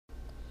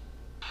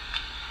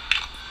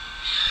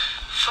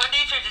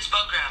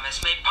program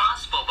is made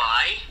possible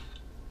by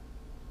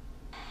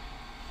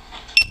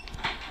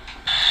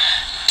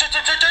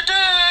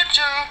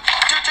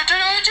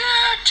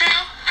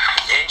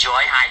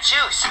Enjoy High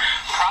Juice,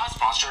 proud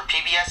sponsor of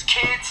PBS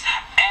Kids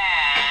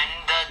and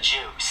the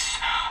Juice.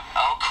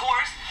 Of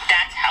course,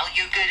 that's how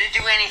you good to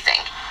do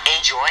anything.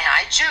 Enjoy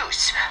High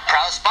Juice,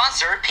 proud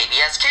sponsor of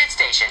PBS Kids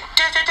Station.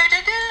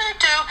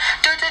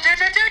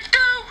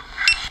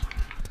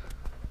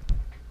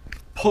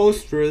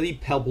 Post-Fruity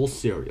Pebble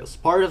cereals,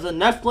 part of the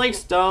Netflix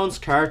Stones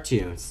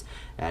cartoons.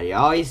 And he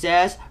always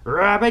says,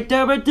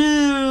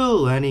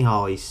 rabbit-dabba-doo, and he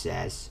always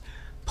says.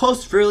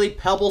 Post-Fruity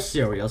Pebble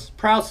cereals,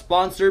 proud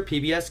sponsor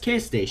PBS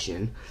Kids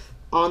Station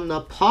on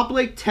the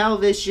public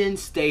television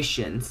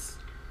stations.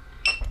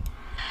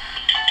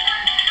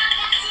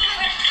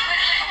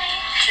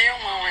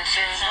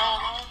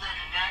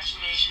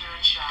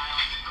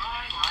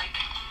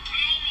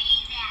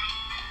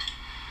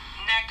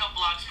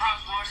 Blocks, proud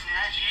sports, and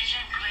education,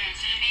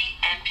 creativity,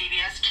 and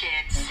PBS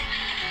Kids.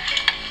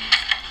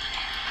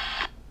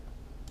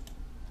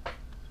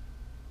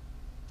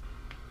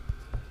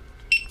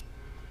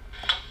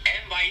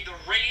 And by the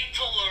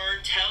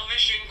ready-to-learn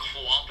television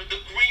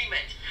cooperative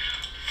agreement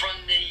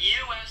from the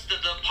U.S. the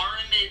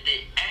Department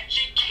of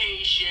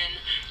Education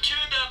to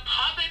the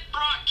Public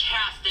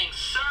Broadcasting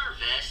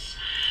Service,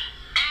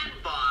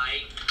 and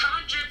by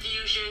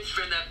contributions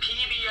from the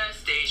PBS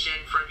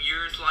station from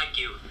viewers like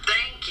you.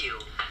 Thank you.